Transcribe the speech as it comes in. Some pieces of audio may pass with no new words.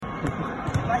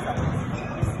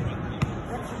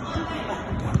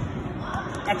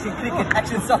Action cricket,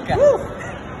 action soccer. Woo!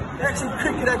 Action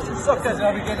cricket, action soccer. That's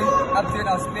what we're getting up to in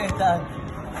our spare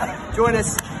time. Join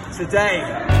us today.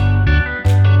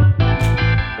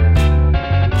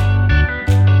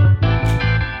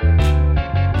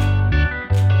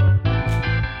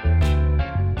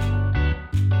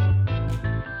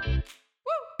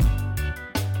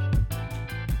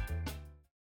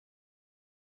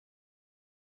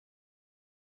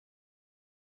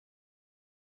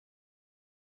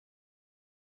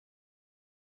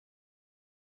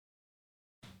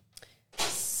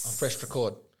 Press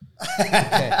record.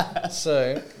 Okay,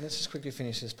 so let's just quickly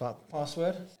finish this part.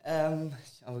 Password? Are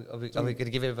we going to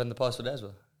give everyone the password as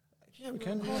well? Yeah, we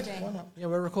can. Recording. Why not? Yeah,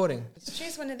 we're recording.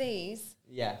 Choose one of these.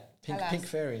 Yeah. Pink Tell us. pink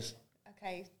fairies.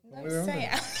 Okay. No, we remember. say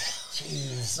it.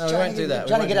 Jeez. No, we won't do that.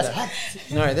 Trying We to won't get do us that.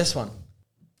 hacked. No, this one.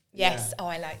 Yes. Oh,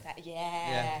 I like that.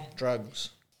 Yeah. Drugs.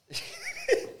 So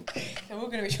we're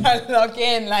going to be trying to log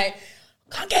in like,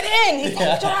 can't get in. He's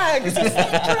got drugs. He's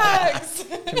got drugs.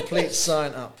 Complete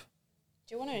sign up.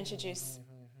 Do you want to introduce?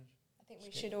 I think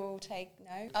we should all take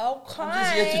note. Okay.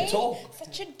 I'm just here to talk.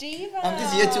 Such a diva. I'm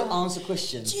just here to answer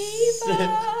questions.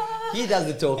 Diva. He does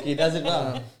the talk. He does it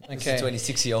well. Okay.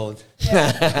 26-year-old.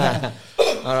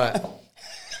 All right.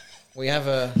 We have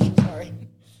an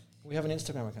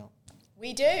Instagram account.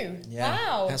 We do.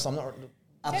 Wow. Yes, I'm not.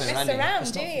 Up Don't and mess running. around,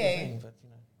 It's do not for the you? thing, but, you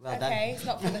know. Well done. Okay, it's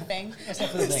not for the thing. It's not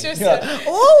for the thing. just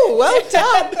Oh, well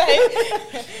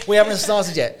done. We haven't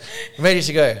started yet. Ready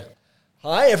to go.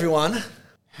 Hi, everyone.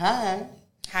 Hi.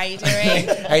 How you doing?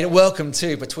 Hey, welcome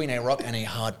to Between a Rock and a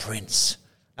Hard Prince.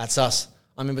 That's us.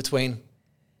 I'm in between.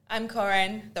 I'm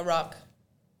Corinne, The Rock.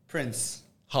 Prince.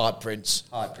 Hard Prince.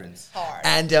 Hard Prince. Hard.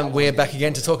 And we're back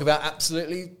again to talk about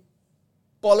absolutely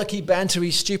bollocky,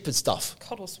 bantery, stupid stuff.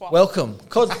 Coddle swap. Welcome.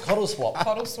 Coddle swap.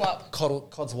 Coddle swap.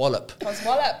 Codswallop.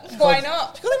 Coswallop. Why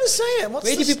not? You can't even say it. What's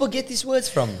Where do people get these words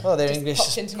from? Oh, they're English.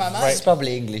 Popped into my mind. It's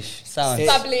probably English. Sounds.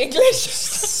 Bubbly English.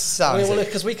 Sounds.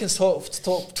 Because we can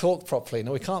talk properly.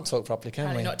 No, we can't talk properly, can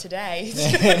Apparently we? not today.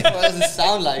 Well, it doesn't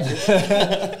sound like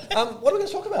it. What are we going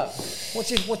to talk about?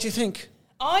 What do you think?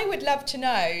 I would love to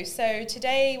know. So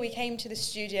today we came to the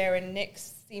studio and Nick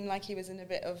seemed like he was in a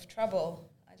bit of trouble.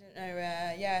 I don't know.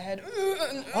 I heard.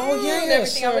 And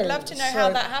everything. I would love to know how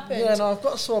that happened. Yeah, no, I've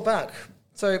got a sore back.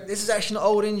 So this is actually an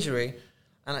old injury,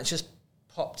 and it just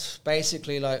popped.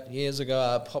 Basically, like years ago,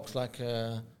 I popped like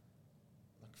a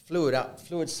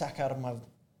fluid sac out of my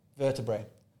vertebrae.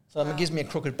 So it gives me a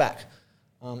crooked back.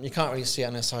 You can't really see it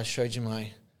unless I showed you my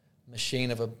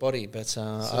machine of a body, but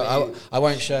I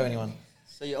won't show anyone.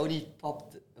 So you only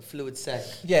popped a fluid sac.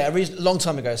 Yeah, a long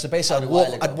time ago. So basically,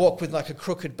 I'd walk with like a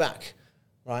crooked back,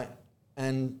 right?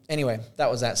 And anyway,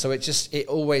 that was that. So it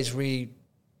always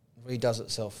redoes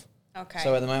itself. Okay.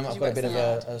 So at the moment, I've got a bit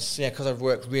of because I've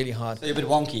worked really hard. So you're a bit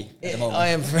wonky at the moment. I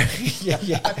am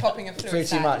very, By popping a fluid pretty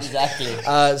sac. much. Exactly.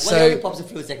 So So he only pops a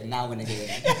fluid sac now when I hear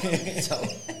it. So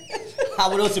I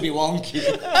would also be wonky.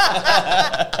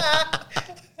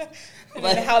 I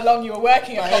don't know how long you were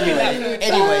working on popping that fluid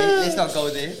sac. Anyway, let's not go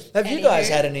there. have you guys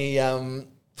had any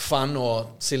fun or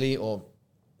silly or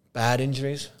bad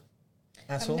injuries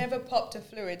at I've all? never popped a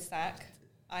fluid sac.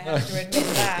 I have to admit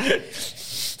that.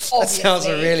 That sounds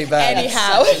Obviously. really bad.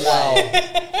 Anyhow.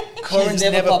 Wow. Corinne's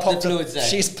never popped a a fluid sac.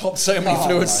 She's popped so many Oh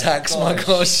fluid my sacs. My gosh.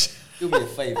 gosh, Do me a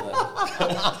favour. such a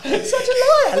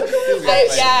liar. Look at Do me a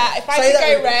favour. Yeah, if I Say could that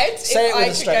go with- red, say it if with I a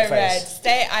could straight go red,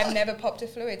 face. I've never popped a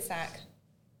fluid sac.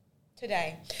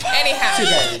 Today. Anyhow.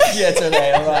 Today. Yeah,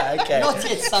 today. All right, okay. Not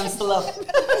yet, sun's still up.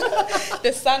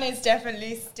 The sun is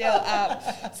definitely still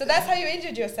up. So that's how you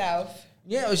injured yourself.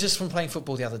 Yeah, it was just from playing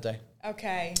football the other day.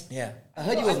 Okay. Yeah, I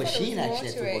heard you were I a thought machine there was more actually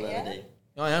at to football it, the yeah? other day.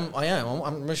 I am.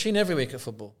 I'm a machine every week at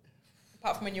football.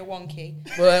 Apart from when you're wonky.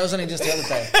 Well, it was only just the other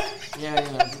day.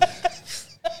 Yeah.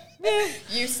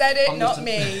 You said it, I'm not just-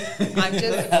 me. I'm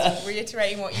just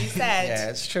reiterating what you said. Yeah,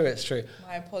 it's true. It's true.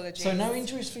 My apologies. So no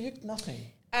injuries for you? Nothing.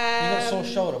 You got a sore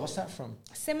shoulder. What's that from?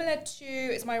 Similar to,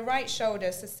 it's my right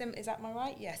shoulder. So is that my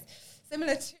right? Yes.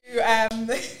 Similar to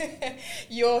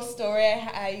your story,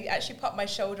 I actually popped my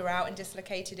shoulder out and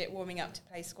dislocated it warming up to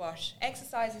play squash.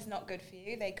 Exercise is not good for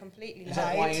you. They completely Is that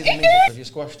lied. why he's a midget? Have you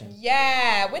squashed him?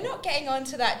 Yeah, we're not getting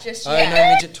onto that just Oh, yet.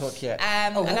 no midget talk yet.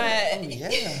 And yeah.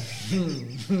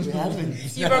 We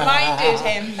haven't. you reminded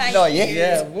him. Thank No, you yeah.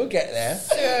 Yeah, we'll get there.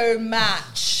 so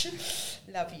much.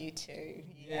 Love you too.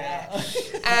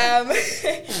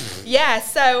 Yeah.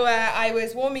 So I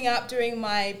was warming up doing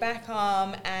my back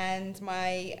arm, and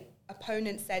my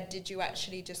opponent said, "Did you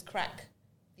actually just crack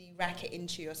the racket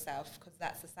into yourself?" Because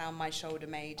that's the sound my shoulder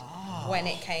made when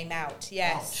it came out.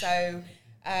 Yes. So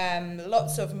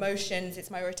Lots of motions. It's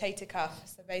my rotator cuff.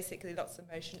 So basically lots of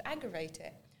motion to aggravate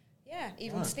it. Yeah,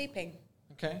 even sleeping.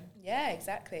 Okay. Yeah,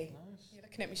 exactly. Nice. You're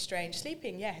looking at me strange.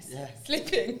 Sleeping, yes. Yeah.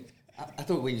 Sleeping. I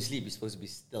thought when you sleep, you're supposed to be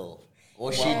still.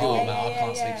 What's she Well, doing? no, I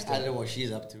can't sleep I still. don't know what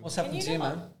she's up to. What's happened you to you,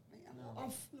 not? man? I'm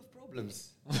full of problems.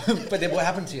 But then what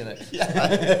happened to you, though?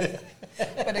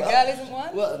 But a girl isn't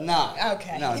one? Well, nah.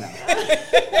 Okay. No.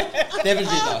 Definitely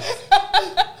not.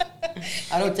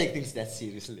 I don't take things that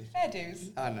seriously. Fair dues.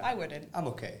 Oh, no. I wouldn't, I'm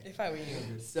okay. if I were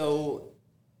you. So,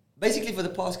 basically, for the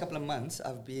past couple of months,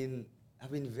 I've been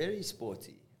very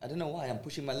sporty. I don't know why. I'm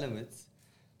pushing my limits.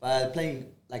 But playing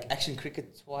like action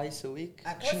cricket twice a week.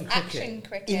 What's action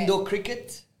cricket? Indoor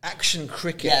cricket. Action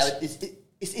cricket. Yeah,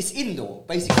 it's indoor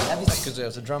basically. Because there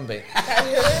was a drum beat.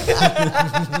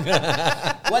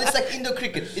 Well, it's like indoor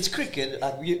cricket. It's cricket.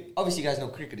 Obviously, you guys know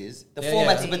what cricket is. The Yeah,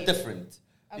 format's yeah. a bit different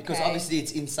because Okay. obviously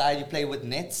it's inside. You play with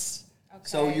nets,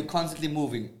 so Okay. you're constantly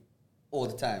moving all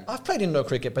the time. I've played indoor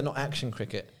cricket, but not action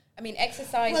cricket. I mean,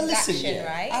 exercise Well, is listen, action,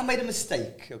 I right? made a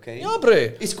mistake. Okay. Yeah, bro.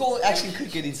 It's called action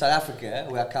cricket in South Africa,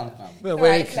 where I come from. Well,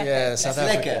 Right, where yeah, South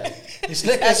Africa. Lekker. It's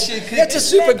like Action that's a cricket.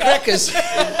 super crackers.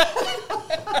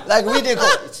 Like we do.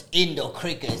 It's indoor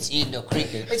cricket. It's indoor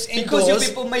cricket. It's because your indoors.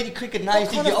 people made it cricket. Now you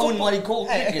think kind you of own football? what you call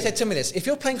Hey, cricket. tell me this: if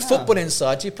you're playing football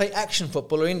inside, do you play action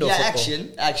football or indoor Yeah, football?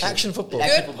 action. Action football.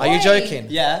 Action Good football. Are you point. joking?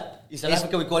 Yeah. In South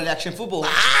Africa, we call it action football.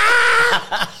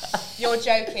 You're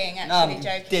joking, No, actually I'm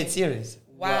joking. dead serious.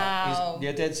 Wow.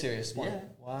 You're dead serious. Yeah.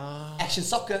 Wow. Action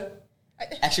soccer.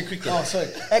 Action cricket. Oh, sorry.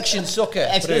 Action soccer,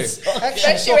 Action bro. soccer.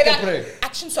 Action Especially with soccer, that bro.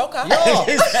 action soccer. Yeah.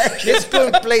 Let's go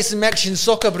and play some action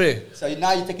soccer, bro. So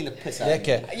now you're taking the piss out of me.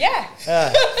 Okay. Yeah.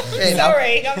 Fair enough.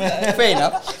 Sorry. I'm Fair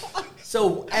enough.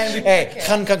 So, and we... Hey,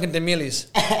 Khan Kankan de Millies.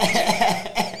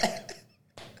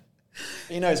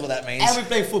 He knows what that means. And we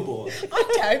play football. I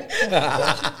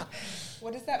don't.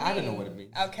 What does that mean? I don't know what it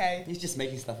means. Okay. He's just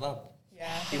making stuff up. Yeah.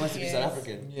 He wants to be is. South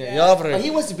African. Yeah, bro. But he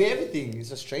wants to be everything.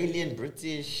 He's Australian,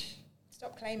 British.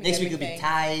 Stop claiming Next week he'll be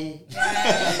everything.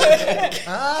 Thai.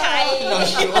 Thai. Not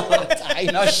sure. Thai,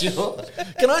 not sure.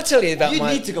 Can I tell you about You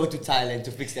my... need to go to Thailand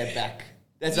to fix their back.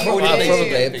 That's a You whole do. other Probably,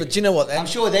 thing. but do you know what? I'm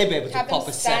sure they'll be able to Have them pop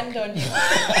a stand sack. on you.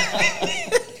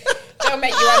 Don't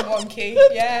make you unwonky.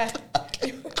 Yeah.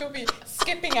 You'll be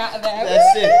skipping out of there.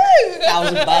 That's Woo! it.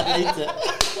 1,000 baht later.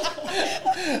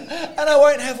 And I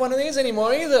won't have one of these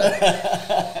anymore either.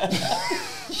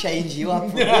 Change you up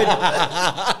for good.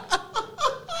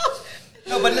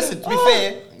 No, but listen, to be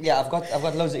fair, yeah, I've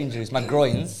got loads of injuries. My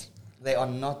groins, they are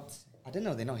not, I don't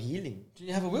know, they're not healing. Do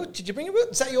you have a wheel? Did you bring a wheel?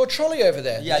 Is that your trolley over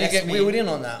there? Yeah, Did you that's get me. wheeled in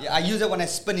on that? Yeah, I use it when I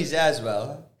spin his hair as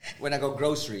well. When I go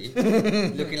grocery,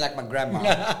 looking like my grandma.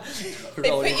 They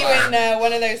put you in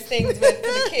one of those things for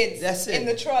the kids. That's it. In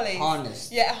the trolley.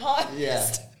 Harnessed. Yeah, harnessed. Yeah.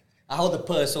 I hold the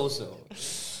purse also.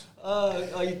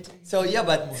 So yeah,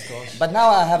 but now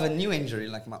I have a new injury,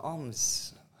 like my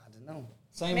arms. I don't know.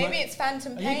 Same Maybe way. it's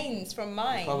phantom pains from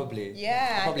mine. Probably.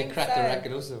 Yeah. I probably think cracked so. the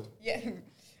racket also. Yeah.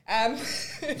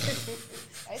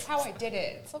 That's how I did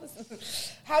it. It's obviously-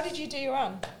 How did you do your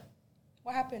run?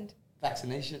 What happened?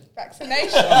 Vaccination.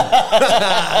 Vaccination.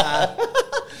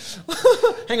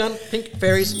 Hang on, pink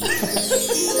fairies.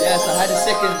 Yes,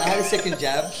 I had a second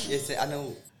jab. Yes, I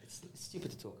know it's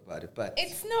stupid to talk about it, but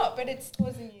It's not, but it's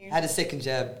causing you. I had a second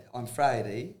jab on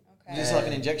Friday. Okay. Is this like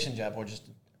an injection jab or just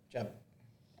a jab?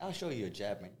 I'll show you a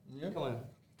jab, man. Yeah. Come on.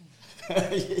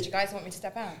 Do you guys want me to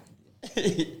step out?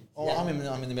 Oh, Yeah. I'm in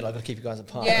the middle. I've got to keep you guys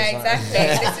apart. Yeah, That's right.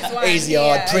 exactly. This is why. Easy, I'm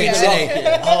hard here. Prince,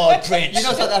 Yeah. innit? Hard Prince. You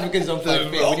know South Africans don't fight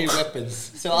fair. We need weapons.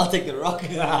 So I'll take the rock.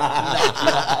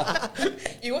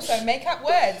 You also make up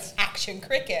words. Action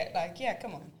cricket. Like, yeah,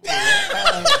 come on.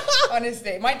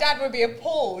 Honestly, my dad would be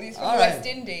appalled. He's from All the right. West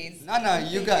Indies. No,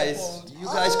 you He'd be guys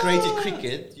appalled. created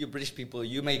cricket. You British people,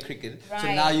 you made cricket. So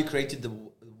Right. now you created the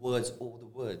words, all the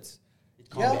words. It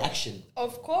can't be Yeah. action.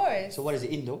 Of course. So what is it,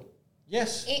 indoor?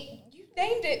 Yes. You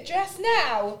named it just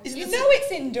now. Isn't you this know a-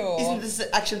 it's indoor. Isn't this an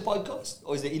action podcast?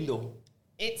 Or is it indoor?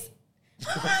 It's.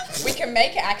 We can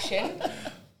make it action.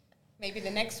 Maybe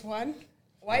the next one.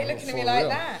 Why are you looking at me for like real.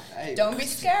 that? Hey. Don't be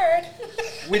scared.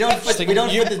 We don't put the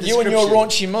description. You and your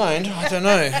raunchy mind. I don't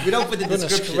know. We don't put the Goodness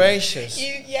description. gracious.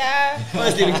 Yeah.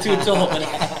 Firstly, we're too tall.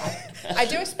 I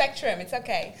do a spectrum. It's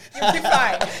okay. You'll be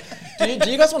fine.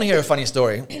 Do you guys want to hear a funny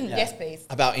story Yes, please.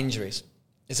 about injuries?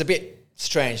 It's a bit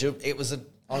strange.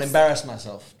 I'll embarrass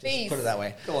myself. Just Please. put it that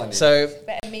way. Go on, then. So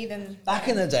Better me than. back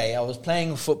in the day, I was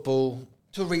playing football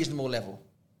to a reasonable level,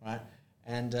 right?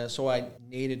 And so I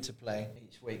needed to play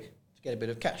each week to get a bit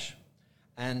of cash.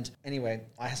 And anyway,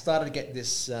 I started to get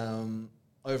this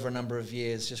over a number of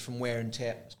years just from wear and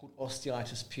tear. It's called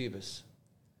osteitis pubis.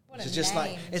 What It's a just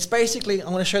name. like, it's basically, I'm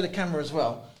going to show the camera as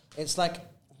well. It's like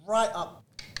right up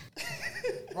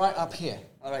here.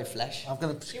 All right, Flash. I'm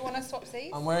going Do you want to swap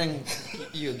seats? I'm wearing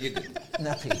You good.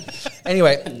 nappy.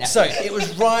 Anyway, Nappy. so it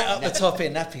was right up the top here,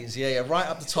 nappies. Yeah, right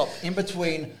up the top, in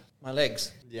between my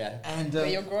legs. Yeah. And Where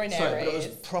your groin sorry, area but it was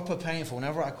is. proper painful.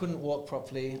 Whenever I couldn't walk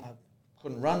properly, I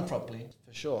couldn't run properly,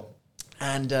 for sure.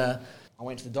 And I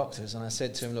went to the doctors and I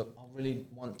said to him, look, I really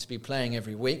want to be playing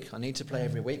every week. I need to play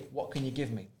every week. What can you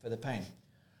give me for the pain?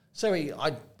 So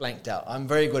I blanked out. I'm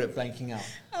very good at blanking out.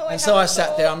 Oh, I and so I have sat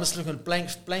thought. there. I'm just looking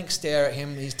blank stare at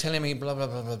him. He's telling me blah blah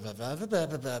blah blah blah blah blah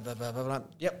blah blah blah blah blah. blah.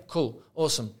 Yep, cool,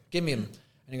 awesome. Give me him.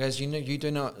 And he goes, you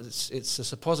do know it's a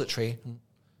suppository.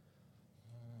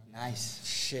 Nice.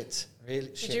 Shit, really?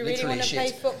 Did shit, you really literally want to shit.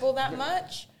 play football that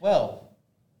much? Well,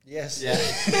 yes. Yeah.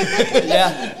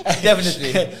 Yeah,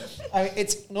 definitely. I mean,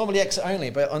 it's normally exit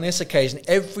only, but on this occasion,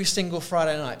 every single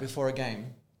Friday night before a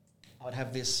game, I would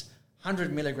have this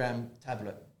 100 milligram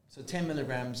tablet. So 10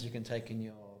 milligrams you can take in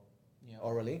your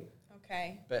orally,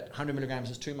 Okay. but 100 milligrams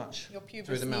is too much Your through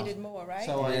pubis the mouth. needed more, right?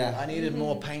 So Yeah. I needed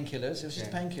more painkillers. It was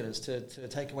just Yeah. painkillers to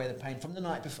take away the pain from the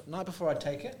night before I'd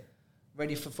take it,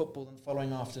 ready for football the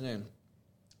following afternoon.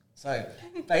 So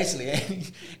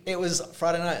basically, it was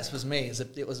Friday nights was me.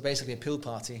 It was basically a pill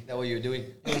party. That what you were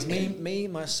doing? It was me,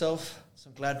 myself,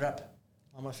 some Glad wrap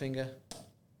on my finger.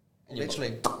 And your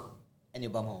Literally. And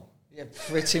your bumhole. Yeah,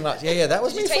 pretty much. Yeah, that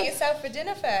was Did me. you take yourself for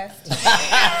dinner first?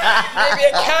 Maybe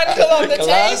a candle on the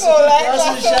Glass- table, like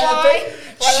glass of glass of wine. champagne.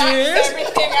 Relax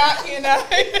everything up, you know.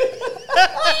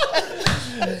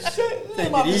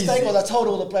 My mistake was I told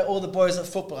all the boys at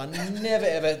football. I never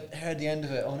ever heard the end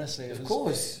of it. Honestly, it was, Of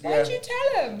course. Why'd you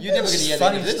tell him? You're never It's going to a hear the end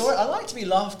funny of this. story. I like to be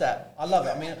laughed at. I love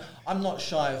it. I mean, I'm not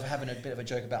shy of having a bit of a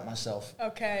joke about myself.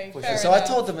 Okay, For fair sure. So I enough.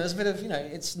 told them there's a bit of,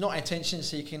 it's not attention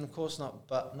seeking, of course not,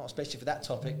 but not especially for that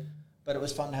topic. But it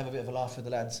was fun to have a bit of a laugh with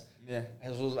the lads. Yeah. It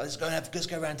was all, let's go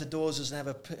around to Dawes and have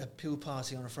a pill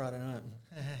party on a Friday night.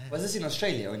 Was this in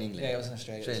Australia or in England? Yeah, it was in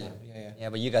Australia. at the time. Yeah. Yeah,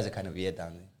 but you guys are kind of weird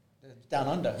down there. Down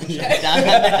under. On Brilliant.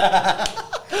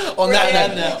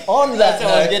 that On that That's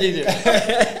what I was note, getting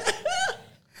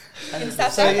to. In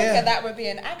South So, Africa, yeah. that would be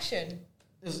an action.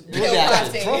 Pill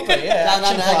party. proper, yeah. Down action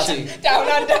under party. action. Down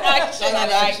under action, Down I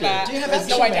under like action. that. Do you have No,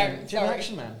 Action I Man? don't. Do you have Sorry.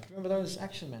 Action Man? Remember those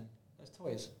Action Men? Those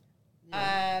toys? Do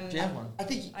you have one? I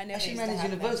think I never Action used Man to is have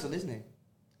universal, isn't it? I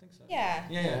think so. Yeah.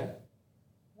 Yeah.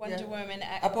 Wonder Yeah. Woman.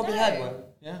 I probably had one.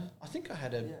 Yeah. I think I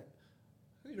had a. Yeah.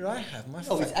 Who did I have? My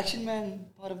Oh, is friend. Action Man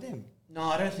part of them? No,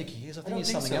 I don't think he is. I think don't he's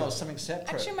think something so. else, something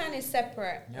separate. Action Man is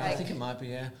separate. Yeah, like, I think it might be,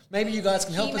 yeah. Maybe you guys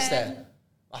can help us He-Man. there.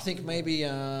 I think maybe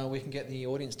we can get the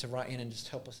audience to write in and just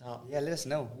help us out. Yeah, let us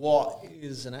know. What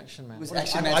is an Action Man? Who's What is-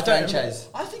 Action I Man's don't remember. franchise?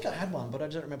 I think I had one, but I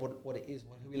don't remember what it is,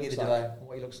 who he looks Neither do like, I.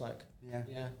 what he looks like. Yeah.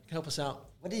 Yeah, can help us out.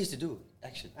 What did he used to do?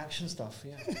 Action. Action stuff,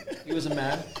 yeah. He was a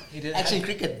man. He did Action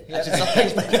cricket. Yeah. Action soccer.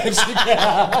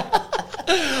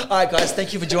 All right, guys,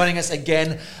 thank you for joining us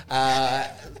again.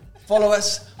 Follow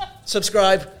us,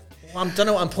 subscribe. I don't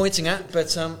know what I'm pointing at,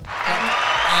 but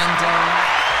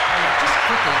just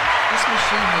quickly, this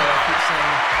machine here, I keep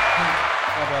saying pink,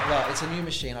 blah blah blah. It's a new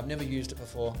machine. I've never used it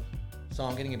before, so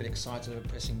I'm getting a bit excited over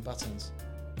pressing buttons.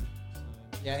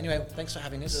 Yeah. Anyway, thanks for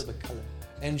having A us. little bit colour.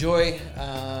 Enjoy.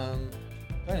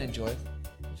 Don't enjoy.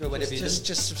 Enjoy whatever you do.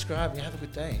 Just subscribe and have a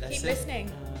good day. That's keep it.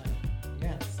 listening.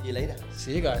 Yeah. See you later.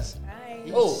 See you guys.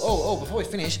 Bye. Oh, before we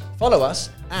finish, follow us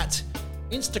at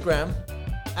Instagram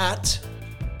at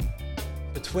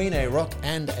Between a Rock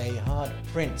and a Hard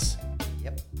Prince.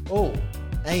 Yep. Oh,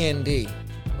 A-N-D,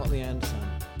 not the and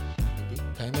sound.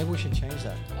 Okay, maybe we should change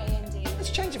that. A&D.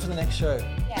 Let's change it for the next show.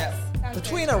 Yes. sounds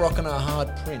Between good. a Rock and a Hard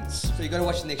Prince. So you got to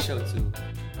watch the next show too.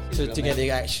 To get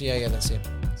the action, yeah, that's it.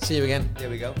 See you again. There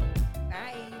we go.